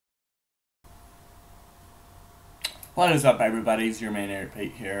What is up, everybody? It's your man Eric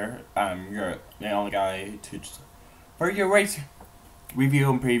Pate here. You're the only guy for your race review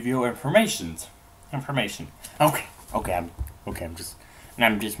and preview information. I'm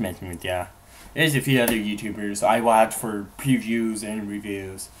just messing with ya. There's a few other YouTubers I watch for previews and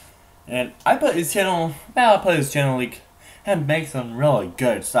reviews, and I put his channel. Like, and make some really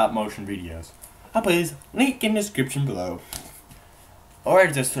good stop motion videos. I'll put his link in the description below, or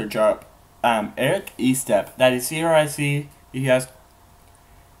just search up Eric Estep. That is CRICESTEPP,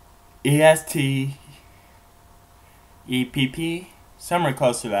 somewhere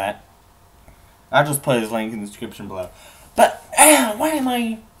close to that. I'll just put his link in the description below. But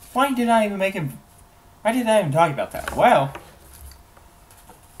why did I even talk about that? Well,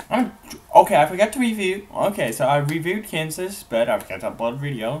 I forgot to review. Okay, so I reviewed Kansas, but I forgot to upload a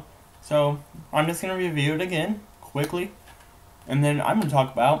video. So I'm just gonna review it again quickly, and then I'm gonna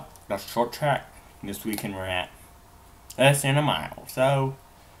talk about the short track this weekend we're at. Less than a mile. So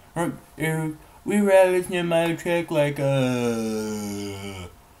we rode a mile track like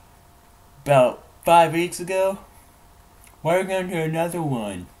about 5 weeks ago. We're going to another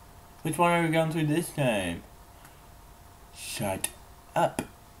one. Which one are we going to this time? Shut up,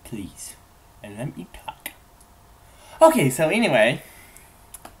 please, and let me talk. Okay, so anyway.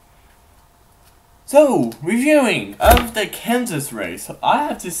 So, reviewing of the Kansas race, I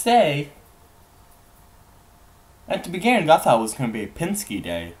have to say, at the beginning I thought it was going to be a Penske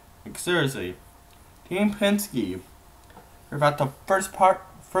day. Like, seriously. Team Penske, for about the first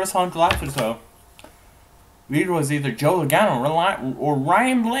 100 laps or so, leader was either Joe Logano or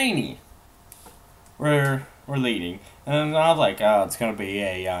Ryan Blaney were leading. And I was like, oh, it's going to be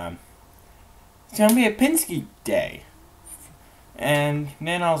a Penske day. And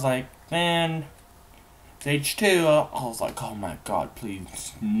then I was like, man, stage 2, I was like, oh my god,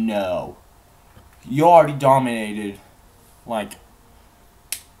 please, no. You already dominated, like,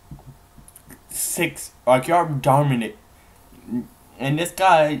 you already dominated, and this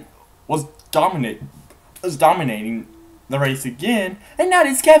guy was dominating the race again, and now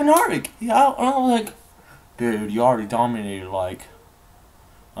it's Kevin Harvick. Yeah, I was like, dude, you already dominated, like,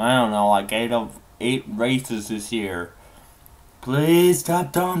 I don't know, like 8 races this year. Please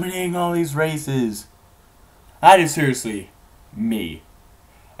stop dominating all these races. That is seriously me.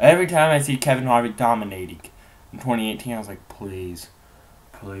 Every time I see Kevin Harvick dominating in 2018, I was like, please,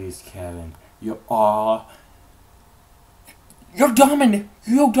 Kevin, you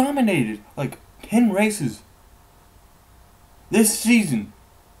dominated like 10 races this season.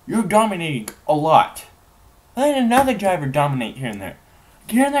 You're dominating a lot. Let another driver dominate here and there.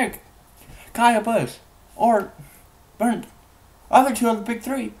 Kyle Busch or Burnt. Other two of the big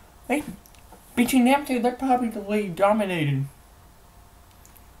three. Between them two, they're probably the way dominated.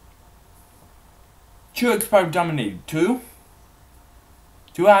 Truex probably dominated 2.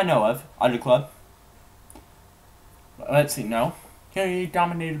 2 I know of, out of the club. Let's see, no. He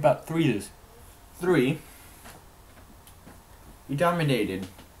dominated about 3. 3. He dominated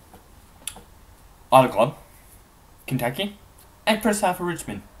Auto Club, Kentucky, and first half of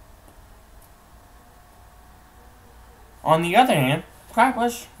Richmond. On the other hand, Kyle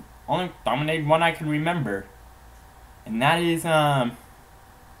Busch only dominated one I can remember, and that is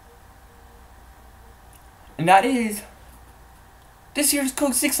this year's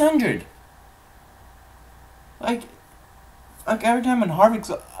Coke 600. Like every time when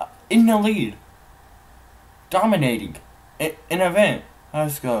Harvick's in the lead, dominating an event,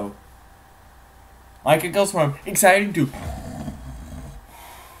 let's go. Like, it goes from exciting to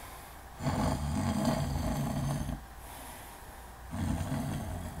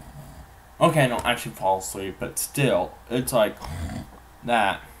okay, I don't actually fall asleep, but still, it's like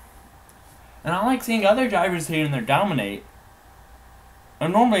that. And I like seeing other drivers here and there dominate.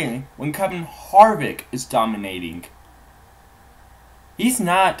 And normally, when Kevin Harvick is dominating, he's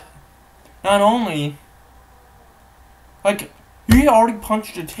not only, like, he already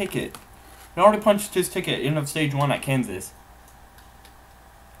punched a ticket. He already punched his ticket in of stage 1 at Kansas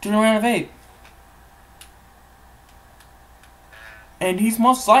to the round of 8. And he's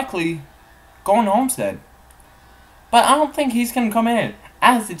most likely going to Homestead. But I don't think he's going to come in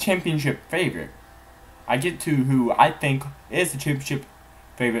as the championship favorite. I get to who I think is the championship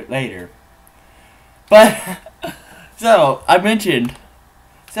favorite later. But, so, I mentioned,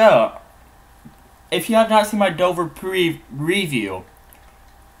 if you have not seen my Dover review,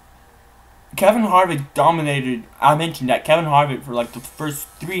 Kevin Harvick dominated. I mentioned that Kevin Harvick for like the first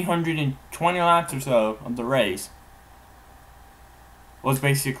 320 laps or so of the race was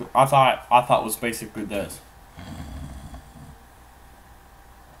basically, I thought was basically this.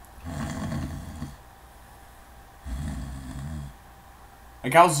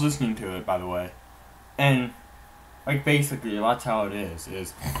 Like, I was listening to it, by the way. And, like, basically, that's how it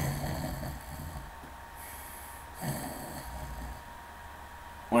is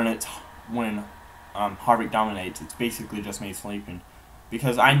when Harvick dominates, it's basically just me sleeping.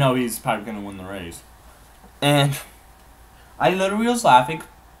 Because I know he's probably going to win the race. And I literally was laughing.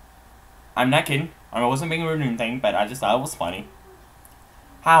 I'm not kidding. I wasn't being rude or anything, but I just thought it was funny.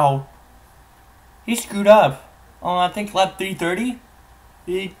 How he screwed up on, I think, lap 330.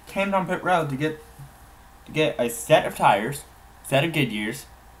 He came down pit road to get a set of tires, set of Goodyears,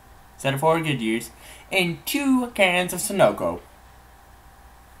 set of 4 Goodyears, and 2 cans of Sunoco.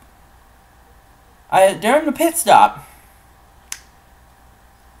 During the pit stop,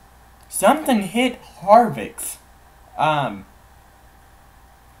 something hit Harvick's valve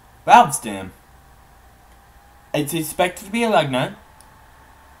stem. It's expected to be a lug nut,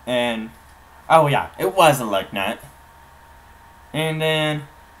 and oh yeah, it was a lug nut. And then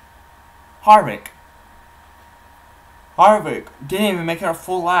Harvick didn't even make it a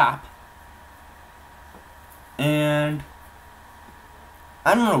full lap, and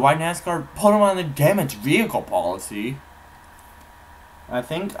I don't know why NASCAR put him on the damaged vehicle policy. I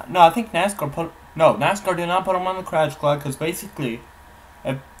think NASCAR did not put him on the crash club, because basically,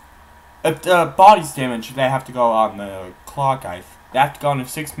 if the body's damaged, they have to go on the clock, guys. They have to go on a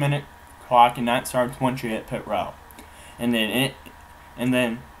 6-minute clock, and that starts once you hit pit row. And then it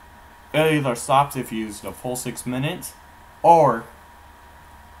either stops if you use the full 6 minutes, or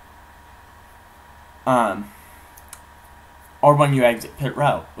when you exit pit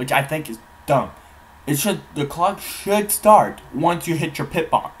row, which I think is dumb. The clock should start once you hit your pit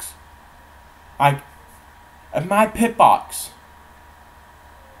box. Like, if my pit box,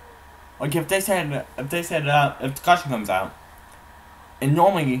 like if the caution comes out, and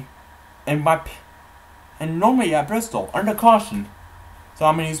normally at Bristol under caution, so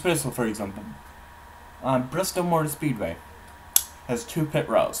I'm gonna use Bristol for example. Bristol Motor Speedway has 2 pit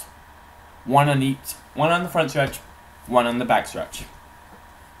rows, one on the front stretch, one on the back stretch,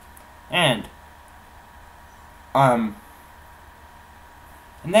 and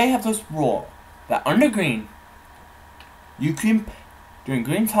they have this rule that under green, during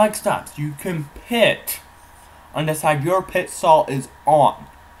green flag stops, you can pit on the side your pit stall is on.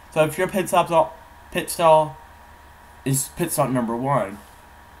 So if your pit stall is pit stop number 1,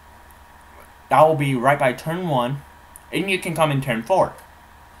 that will be right by turn 1, and you can come in turn 4.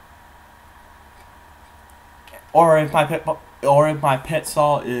 Or if my pit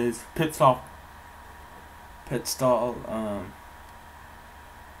stall is pit stall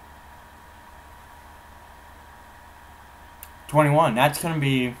 21, that's gonna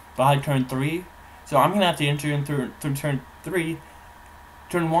be by turn 3. So I'm gonna have to enter in through turn 3,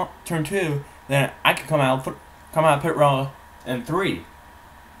 turn 2. Then I can come out pit row in 3.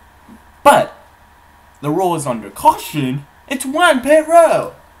 But the rule is under caution. It's 1 pit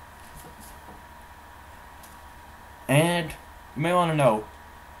row. And you may want to know,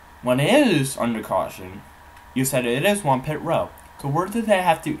 when it is under caution, you said it is 1 pit row. So where do they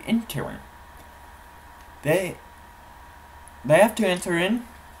have to enter in? They have to enter in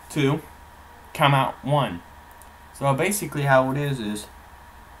to come out 1. So basically how it is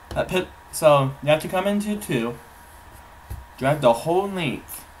that pit. So you have to come into 2, drive the whole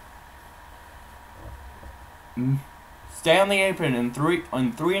length, stay on the apron in 3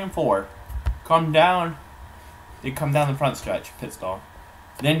 and 4, come down. They come down the front stretch, pit stall.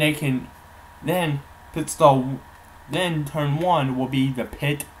 Then turn 1 will be the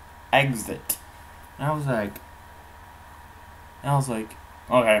pit exit. And I was like,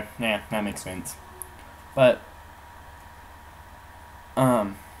 okay, yeah, that makes sense. But,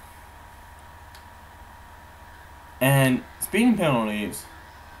 and speeding penalties,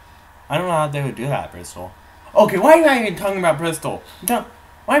 I don't know how they would do that at Bristol. Okay, why am I even talking about Bristol?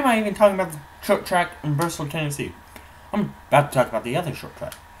 Why am I even talking about the short track in Bristol, Tennessee? I'm about to talk about the other short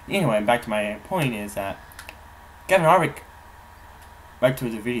track. Anyway, back to my point is that Kevin Harvick, back to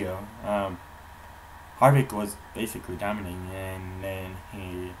the video, Harvick was basically dominating, and then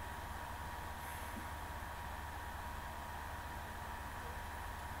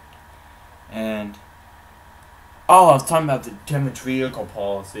I was talking about the damaged vehicle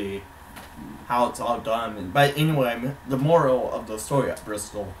policy, how it's all done. But anyway, the moral of the story at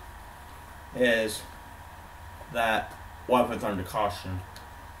Bristol is that what if it's under caution,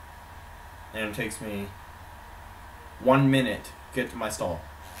 and it takes me 1 minute to get to my stall,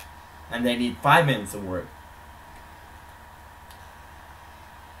 and they need 5 minutes of work.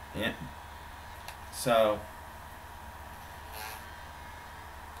 Yeah. So,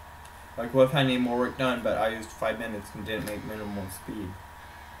 like, what if I need more work done, but I used 5 minutes and didn't make minimum speed?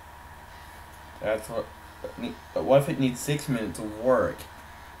 That's what. But what if it needs 6 minutes of work?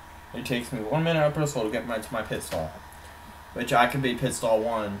 It takes me 1 minute at Bristol to get to my pit stall, which I could be pit stall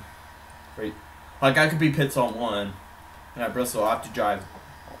 1. Like I could be pit stall 1, and at Bristol I have to drive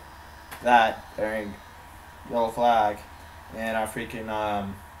that during yellow flag, and I freaking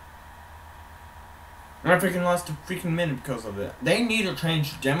lost a freaking minute because of it. They need to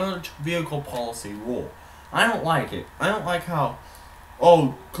change damaged vehicle policy rule. I don't like it. I don't like how,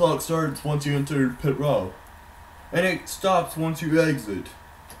 oh, clock starts once you enter pit row, and it stops once you exit.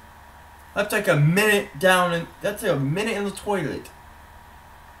 That's like a minute down, and that's like a minute in the toilet.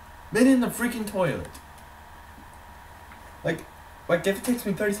 Minute in the freaking toilet. Like if it takes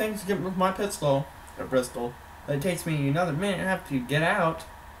me 30 seconds to get with my pit stall at Bristol, then it takes me another minute and a half to get out.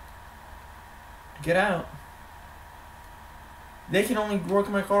 They can only work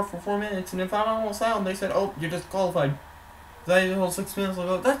in my car for 4 minutes, and if I'm almost out, they said, oh, you're disqualified. The whole 6 minutes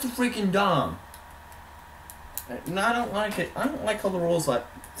ago. That's freaking dumb. And I don't like it. I don't like how the rules like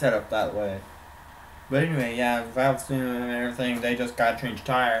set up that way. But anyway, yeah, valves and everything, they just gotta change the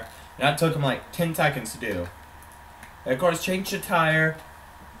tire. And that took them like 10 seconds to do. They of course changed the tire,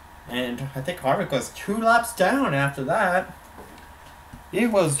 and I think Harvick was 2 laps down after that. He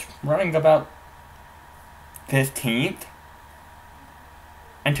was running about 15th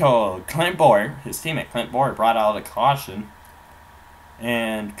until Clint Bowyer, his teammate Clint Bowyer, brought out a caution.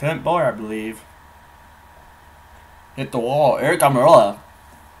 And Clint Bowyer, I believe, hit the wall. Eric Almirola,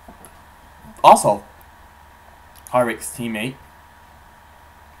 also Harvick's teammate,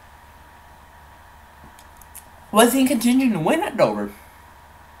 was in contention to win at Dover.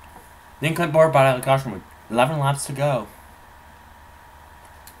 Then Clint Bowyer brought out a caution with 11 laps to go.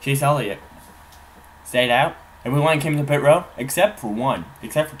 Chase Elliott stayed out. Everyone came to the pit row except for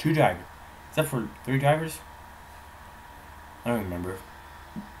 2 drivers. Except for 3 drivers? I don't remember.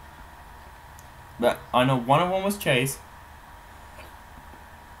 But I know one of them was Chase.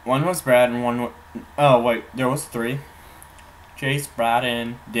 One was Brad and one was... Oh, wait. There was 3. Chase, Brad,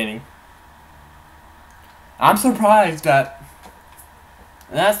 and Denny. I'm surprised that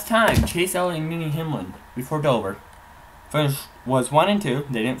last time Chase Elliott and Denny Hamlin before Dover was 1 and 2.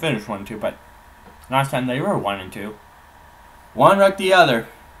 They didn't finish 1 and 2, but last time they were 1 and 2. One wrecked the other.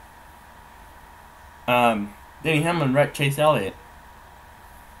 Denny Hamlin wrecked Chase Elliott.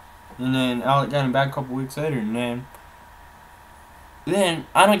 And then Elliott got him back a couple weeks later, and then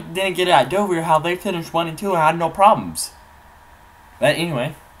I didn't get it at Dover how they finished 1 and 2 and had no problems. But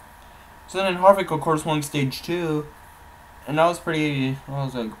anyway, so then Harvick of course won stage 2, and I was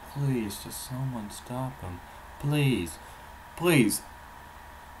like, please, just someone stop him, please.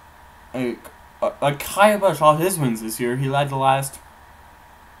 Like Kyle Busch, all his wins this year, he led the last.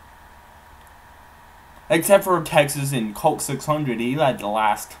 Except for Texas and Colt 600, he led the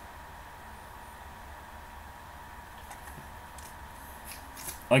last.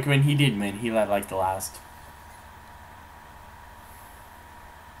 Like when he did win, he led like the last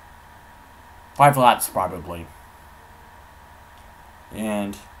 5 laps probably.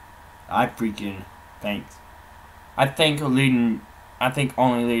 And I freaking think. I think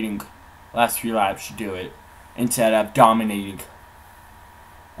only leading last few laps should do it instead of dominating.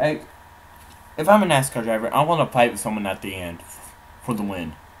 Like, if I'm a NASCAR driver, I want to fight with someone at the end for the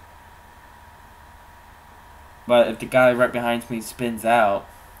win. But if the guy right behind me spins out,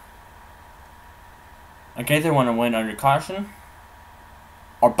 I either want to win under caution,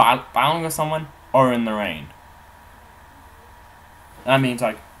 or battling with someone, or in the rain. That means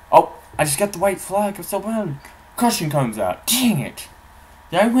like, oh, I just got the white flag, I'm so bad. Caution comes out. Dang it.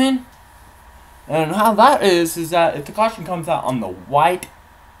 Did I win? And how that is that if the caution comes out on the white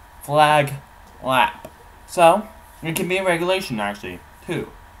flag lap. So, it can be in regulation actually,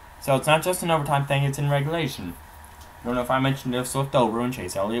 too. So it's not just an overtime thing, it's in regulation. I don't know if I mentioned this with Dover when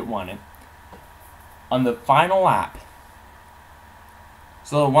Chase Elliott won it. On the final lap.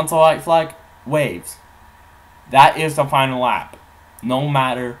 So once the white flag waves, that is the final lap. No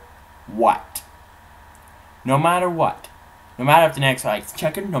matter what. No matter what. No matter if the next flag is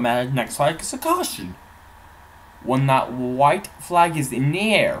checkered, no matter if the next flag is a caution. When that white flag is in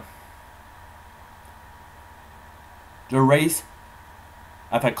the air, the race,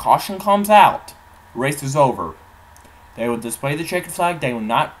 if a caution comes out, race is over. They will display the checkered flag. They will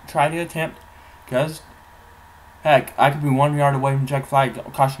not try to attempt, because, heck, I could be 1 yard away from the checkered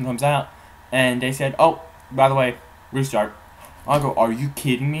flag, caution comes out, and they said, oh, by the way, restart. I'll go, are you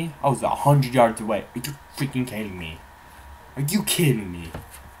kidding me? I was 100 yards away. Are you freaking kidding me? Are you kidding me?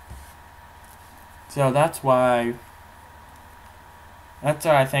 So that's why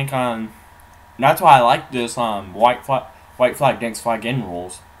I think that's why I like this white flag next flag in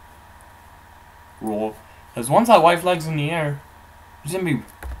rules. rule. Because once that white flag's in the air, it's gonna be.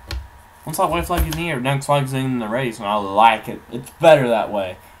 Once that white flag is in the air, next flag's in the race, and I like it. It's better that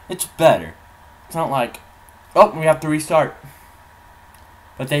way. It's better. It's not like, oh, we have to restart.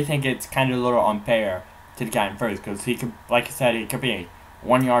 But they think it's kind of a little unfair to the guy in first, because he could, like I said, he could be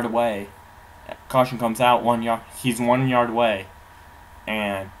 1 yard away. Caution comes out 1 yard. He's 1 yard away,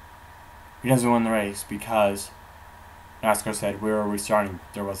 and he doesn't win the race because NASCAR said we were restarting.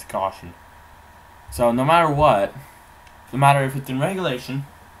 There was a caution. So no matter what, no matter if it's in regulation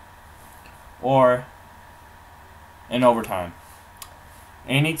or in overtime,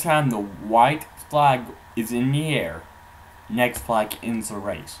 anytime the white flag is in the air, next flag ends the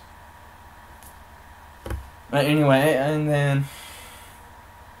race. But anyway, and then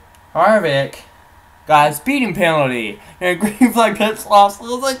Harvick got a speeding penalty and a green flag pits lost. I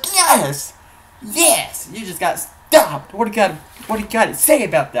was like, yes, yes, you just got stopped. What do you got to say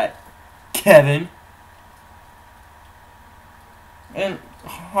about that, Kevin? And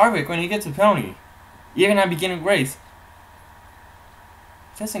Harvick, when he gets a penalty, even at the beginning of the race,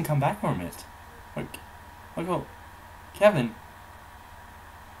 he doesn't come back from it. Like, oh, Kevin,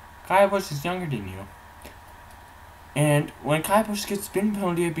 Kyle Busch is younger than you. And when Kyle Busch gets a spin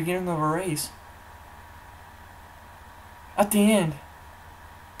penalty at the beginning of a race, at the end,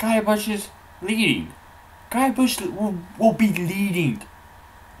 Kyle Busch is leading. Kyle Busch will be leading.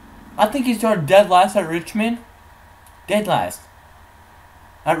 I think he started dead last at Richmond. Dead last.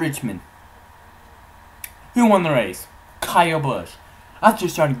 At Richmond. Who won the race? Kyle Busch. After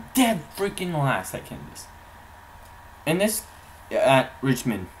starting dead freaking last at Kansas. And this, at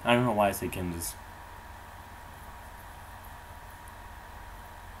Richmond. I don't know why I say Kansas.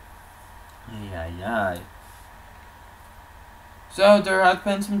 Yeah. So there have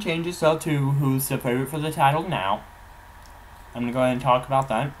been some changes to who's the favorite for the title now. I'm going to go ahead and talk about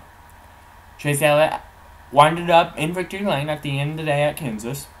that. Chase Elliott winded up in victory lane at the end of the day at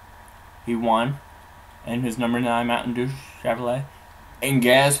Kansas. He won in his number 9 Mountain Dew Chevrolet. And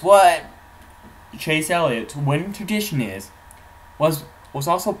guess what? Chase Elliott's winning tradition was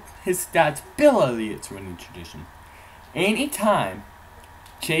also his dad's Bill Elliott's winning tradition. Anytime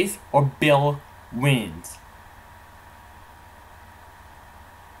Chase or Bill wins,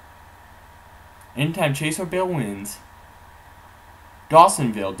 anytime Chase or Bill wins,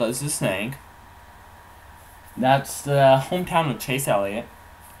 Dawsonville does this thing. That's the hometown of Chase Elliott.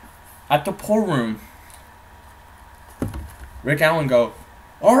 At the pool room, Rick Allen go,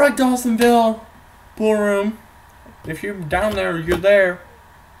 "Alright, Dawsonville, pool room, if you're down there, you're there.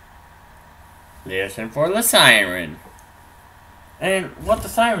 Listen for the siren." And what the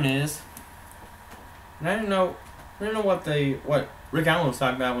siren is, and I didn't know what Rick Allen was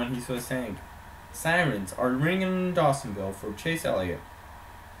talking about when he was saying sirens are ringing in Dawsonville for Chase Elliott.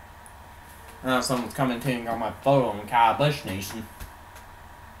 Someone's commenting on my photo on Kyle Busch Nation.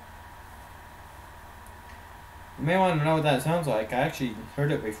 You may want to know what that sounds like. I actually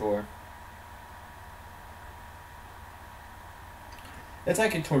heard it before. It's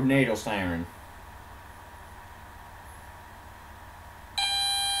like a tornado siren.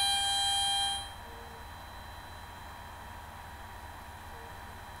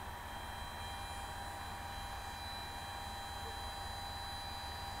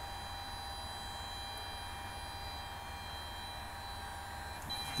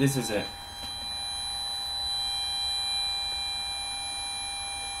 This is it.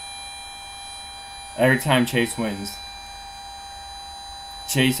 Every time Chase wins,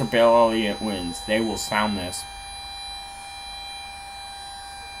 Chase or Bill Elliott wins, they will sound this.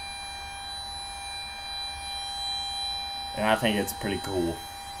 And I think it's pretty cool.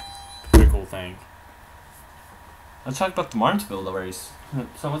 Pretty cool thing. Let's talk about the Martinsville race.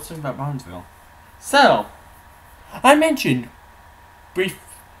 So let's talk about Martinsville. So, I mentioned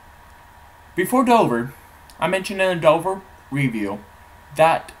before Dover, I mentioned in a Dover review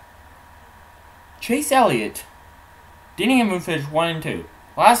that Chase Elliott didn't even finish 1 and 2.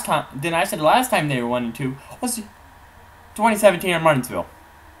 Last time they were 1 and 2 was 2017 at Martinsville.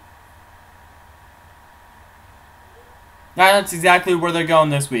 Now that's exactly where they're going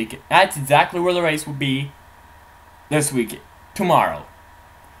this week. That's exactly where the race will be this week, tomorrow,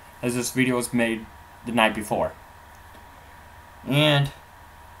 as this video was made the night before. And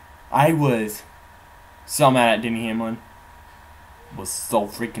I was so mad at Denny Hamlin. Was so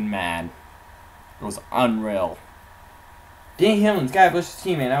freaking mad. It was unreal. Denny Hamlin's Guy Busch's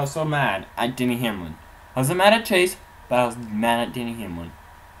teammate. I was so mad at Denny Hamlin. I wasn't mad at Chase, but I was mad at Denny Hamlin.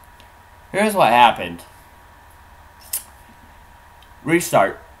 Here's what happened.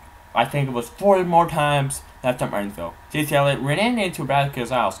 Restart. I think it was 4 more times left at Martinsville. Chase Elliott ran into Brad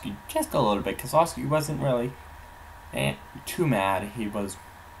Keselowski just a little bit. Keselowski wasn't really too mad.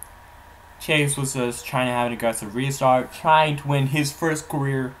 Chase was just trying to have an aggressive restart, trying to win his first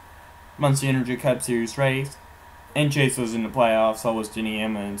career Monster Energy Cup Series race. And Chase was in the playoffs, so was Denny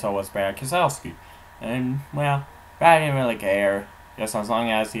Hamlin, and so was Brad Keselowski. And, well, Brad didn't really care, just as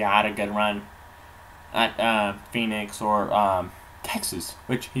long as he had a good run at Phoenix or Texas,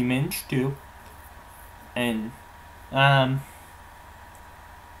 which he managed to. And, 3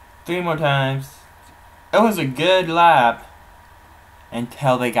 more times. It was a good lap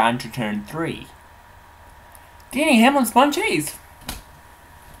until they got into turn 3. Denny Hamlin spun Chase.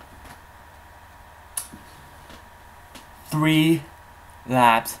 3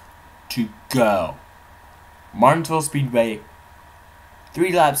 laps to go. Martinsville Speedway,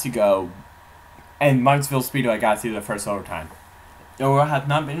 3 laps to go. And Martinsville Speedway got to the first overtime. There have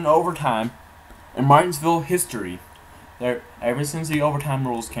not been an overtime in Martinsville history. Ever since the overtime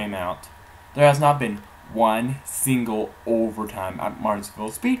rules came out, there has not been one single overtime at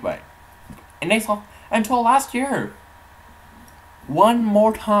Martinsville Speedway. And they saw until last year. One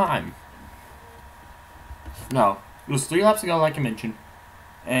more time. No, it was 3 laps ago, like I mentioned.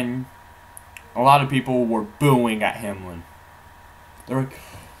 And a lot of people were booing at Hamlin. They were like,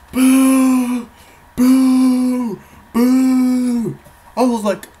 boo! Boo! Boo! I was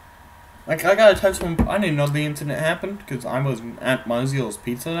like, I got a text from, I didn't know the incident happened, because I was at Mazzio's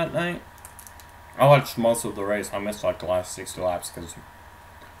Pizza that night. I watched most of the race. I missed like the last 60 laps, because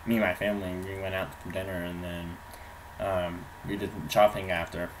me and my family, we went out for dinner, and then we did shopping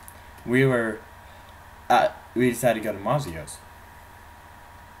after. We decided to go to Mazzio's.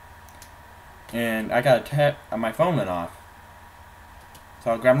 And I got a text, my phone went off.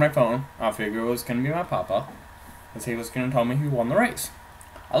 So I grabbed my phone. I figured it was going to be my papa, because he was going to tell me who won the race.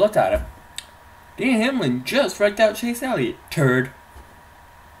 I looked at it. Denny Hamlin just wrecked out Chase Elliott, turd.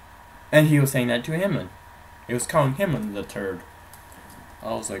 And he was saying that to Hamlin. He was calling Hamlin the turd.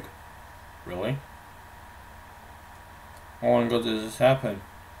 I was like, really? How long ago did this happen?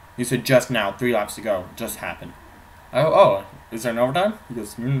 He said, just now, 3 laps to go. Just happened. Oh, is there an overtime? He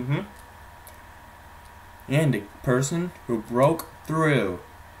goes, mm-hmm. And the person who broke through.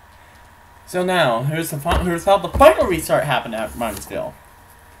 So now, here's how the final restart happened at Martinsville.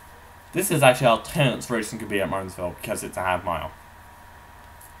 This is actually how tense racing could be at Martinsville, because it's a half mile.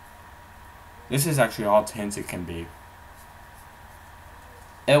 This is actually how tense it can be.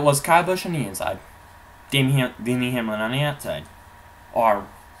 It was Kyle Busch on the inside, Denny Hamlin on the outside. Or,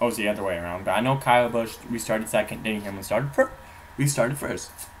 it was the other way around, but I know Kyle Busch restarted second, Denny Hamlin restarted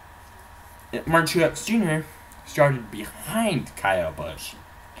first. Mark Truex Jr. started behind Kyle Busch.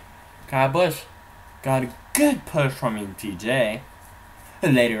 Kyle Busch got a good push from MTJ.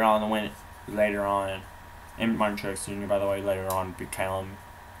 Later on, and Martin Truex Jr., by the way, later on became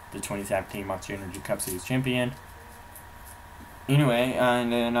the 2017 Monster Energy Cup Series champion. Anyway,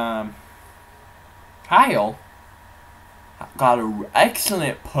 and then Kyle got an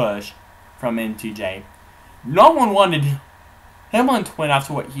excellent push from MTJ. No one wanted Hamlin to win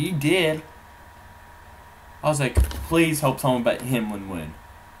after what he did. I was like, please hope someone but Hamlin win.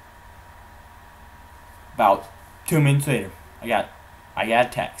 About 2 minutes later, I got a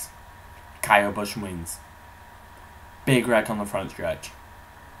text. Kyle Busch wins. Big wreck on the front stretch.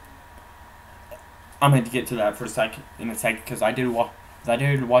 I'm going to get to that in a second, because I did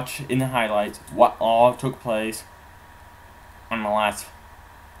watch in the highlights what all took place on the last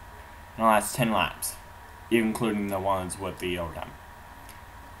 10 laps, including the ones with the overtime,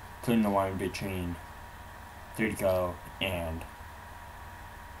 including the one between 3 to go and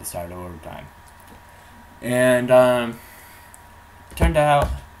the start of overtime. And turned out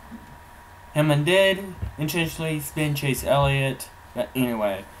Hamlin did intentionally spin Chase Elliott, but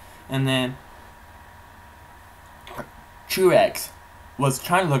anyway, and then Truex was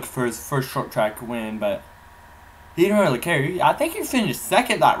trying to look for his first short track win, but he didn't really care. I think he finished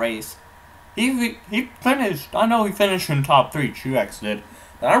second that race. He finished. I know he finished in top 3. Truex did,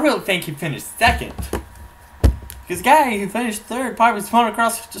 but I really think he finished second. Because the guy who finished third probably spun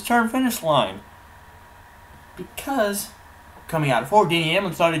across the start finish line. Because coming out of 4, Denny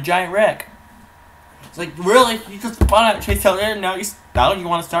Hamlin started a giant wreck. It's like, really? You just spun out Chase Elliott, now you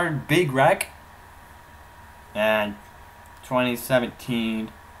want to start a big wreck? And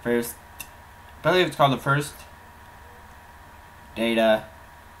 2017 first, I believe it's called the first Data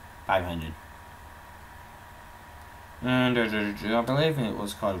 500. And I believe it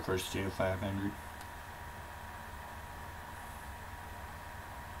was called the first Data 500.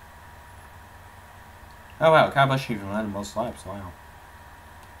 Oh wow, Kyle Busch even led most laps, wow.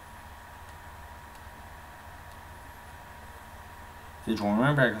 Stage 1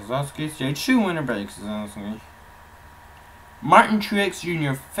 winner break Kozlowski. Stage 2 winner break Kozlowski. Martin Truex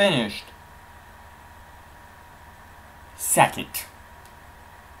Jr. finished second.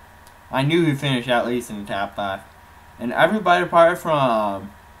 I knew he'd finish at least in the top 5. And everybody apart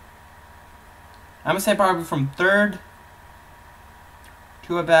from, I'm going to say probably from 3rd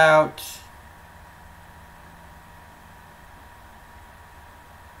to about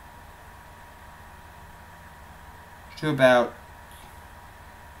I'm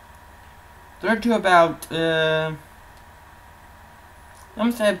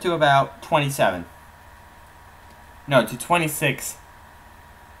going to say up to about 27. No, to 26.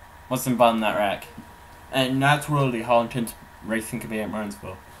 What's involved in that rack. And that's really how intense racing could be at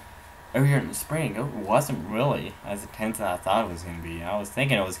Martinsville. Earlier in the spring, it wasn't really as intense as I thought it was going to be. I was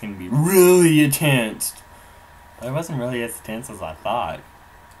thinking it was going to be really intense. But it wasn't really as intense as I thought.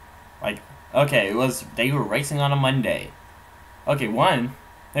 Like, okay, they were racing on a Monday. Okay,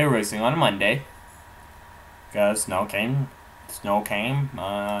 they were racing on a Monday. Because snow came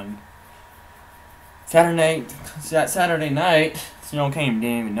on Saturday night. Snow came,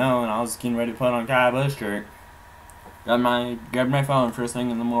 didn't even know, and I was getting ready to put on a Kyle Busch shirt. Grabbed my phone first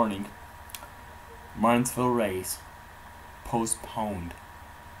thing in the morning. Martinsville race postponed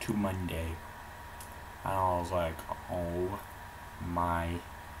to Monday. And I was like, oh my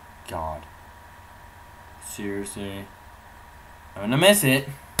god. Seriously? I'm gonna miss it.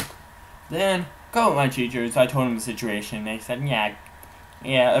 Then, go with my teachers. I told them the situation. They said, yeah,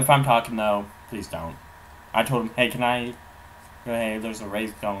 if I'm talking though, please don't. I told them, hey, there's a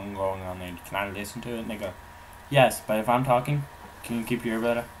race going on there. Can I listen to it? And they go, yes, but if I'm talking, can you keep your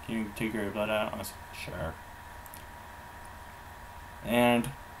earbud out? Can you take your earbud out? I was like, sure. And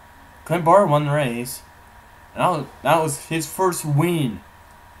Clint Bowyer won the race. And that was his first win.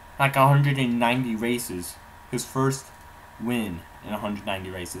 Like 190 races. His first win in 190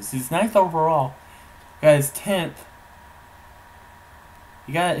 races. His 9th overall. He got his 10th.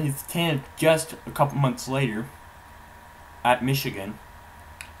 He got his 10th just a couple months later at Michigan.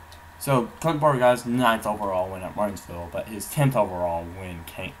 So Clint Bowyer got his 9th overall win at Martinsville, but his 10th overall win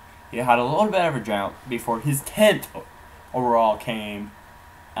came. He had a little bit of a drought before his 10th overall came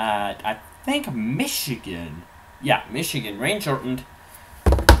at, I think, Michigan. Yeah, Michigan. Rain shortened.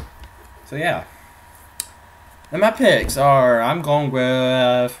 So yeah. And my picks are, I'm going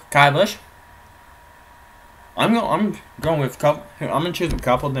with Kyle Busch. I'm going with a couple. I'm gonna choose a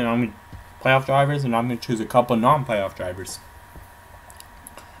couple. Then I'm gonna playoff drivers, and I'm gonna choose a couple non-playoff drivers.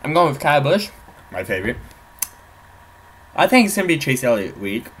 I'm going with Kyle Busch, my favorite. I think it's gonna be Chase Elliott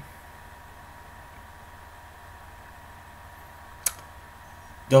week.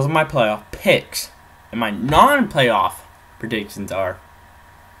 Those are my playoff picks, and my non-playoff predictions are.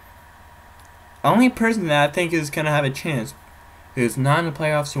 The only person that I think is gonna have a chance who's not in the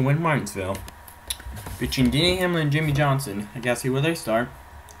playoffs to win Martinsville. Between Denny Hamlin and Jimmy Johnson, I guess see where they start.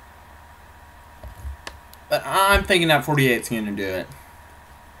 But I'm thinking that 48's going to do it.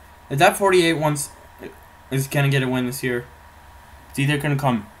 If that 48 is going to get a win this year, it's either going to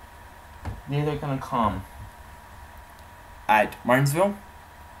come at Martinsville,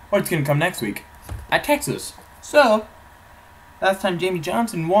 or it's going to come next week at Texas. So, last time Jimmy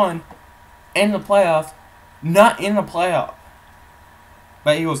Johnson won in the playoffs, not in the playoff,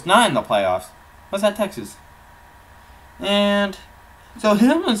 but he was not in the playoffs. Was at Texas. And so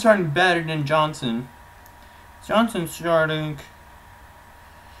Hamlin's starting better than Johnson. Johnson's starting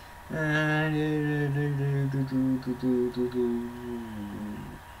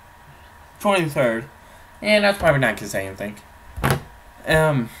 23rd. And that's probably not gonna say anything.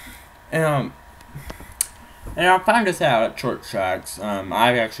 And I found this out at short tracks.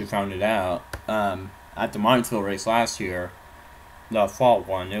 I actually found it out at the Martinsville race last year. The fall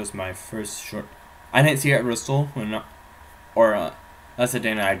one. It was my first short. I didn't see it at Bristol, that's the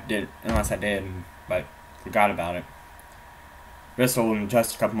day I did, unless I did, but forgot about it. Bristol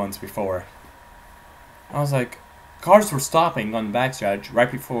just a couple months before. I was like, cars were stopping on the backstretch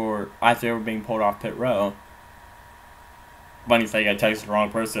right before, as they were being pulled off pit row. Funny thing, I texted the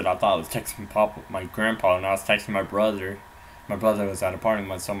wrong person. I thought I was texting my grandpa, and I was texting my brother. My brother was at a party,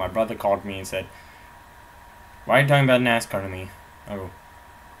 so my brother called me and said, "Why are you talking about NASCAR to me?" I go,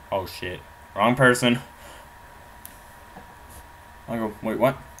 "Oh shit. Wrong person." I go, "Wait,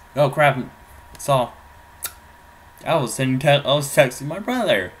 what?" Oh crap! I was texting my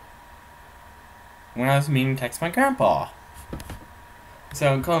brother when I was meaning to text my grandpa.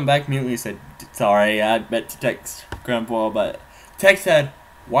 So I'm coming back immediately. Said, "Sorry, I meant to text grandpa," but text said,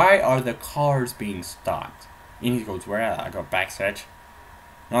 "Why are the cars being stopped?" And he goes, "Where at?" I go, "Backstretch."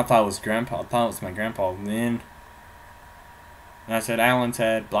 And I thought it was grandpa. I thought it was my grandpa. And then And I said, Alan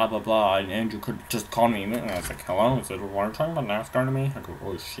said, blah, blah, blah, and Andrew could just call me. And I was like, hello? He said, well, are you talking about NASCAR to me? I go,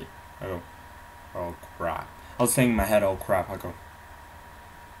 oh, shit. I go, oh, crap. I was thinking in my head, oh, crap. I go,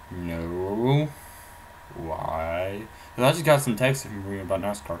 no. Why? Because I just got some text from me about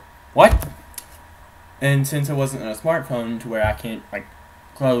NASCAR. What? And since it wasn't a smartphone to where I can't, like,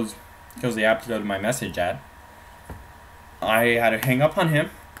 close the app to go to my message app, I had to hang up on him,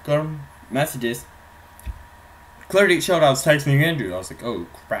 go to messages. Clearly showed I was texting Andrew. I was like, oh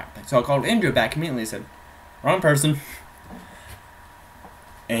crap. So I called Andrew back immediately and said, wrong person.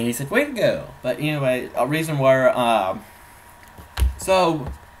 And he said, way to go. But anyway, a reason where, so,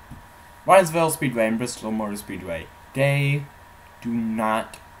 Martinsville Speedway and Bristol Motor Speedway, they do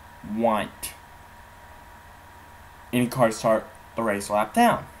not want any cars start the race lap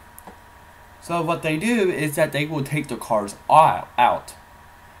down. So what they do is that they will take the cars out.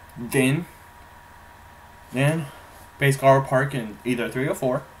 Then base car will park in either 3 or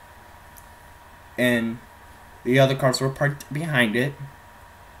 4. And the other cars were parked behind it.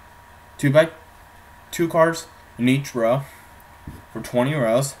 2 cars in each row for 20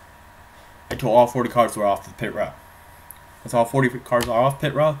 rows until all 40 cars were off the pit row. Once all 40 cars are off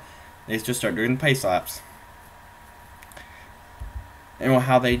pit row, they just start doing the pace laps. And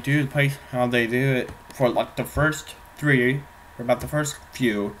how they do it for like the first 3, or about the first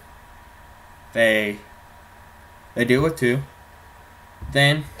few, they deal with 2.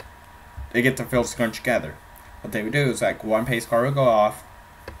 Then they get the field scrunched together. What they would do is like 1 pace car will go off,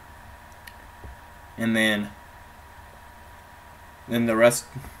 and then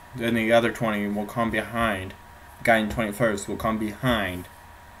the other 20 will come behind. The guy in 21st will come behind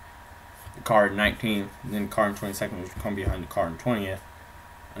the car in 19th, and then the car in 22nd will come behind the car in 20th,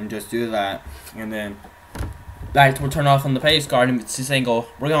 and just do that. And then lights will turn off on the pace car, and it's just saying, "Go,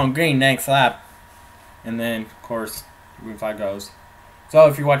 we're going green next lap." And then, of course, green flag goes. So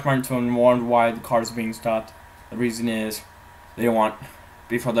if you watch Martinsville and wonder why the cars are being stopped, the reason is they don't want,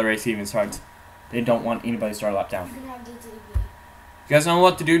 before the race even starts, they don't want anybody to start a lap down. You guys know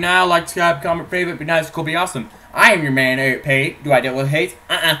what to do now. Like, subscribe, comment, favorite, be nice, cool, be awesome. I am your man, Eric Pate. Do I deal with hate?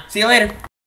 See you later.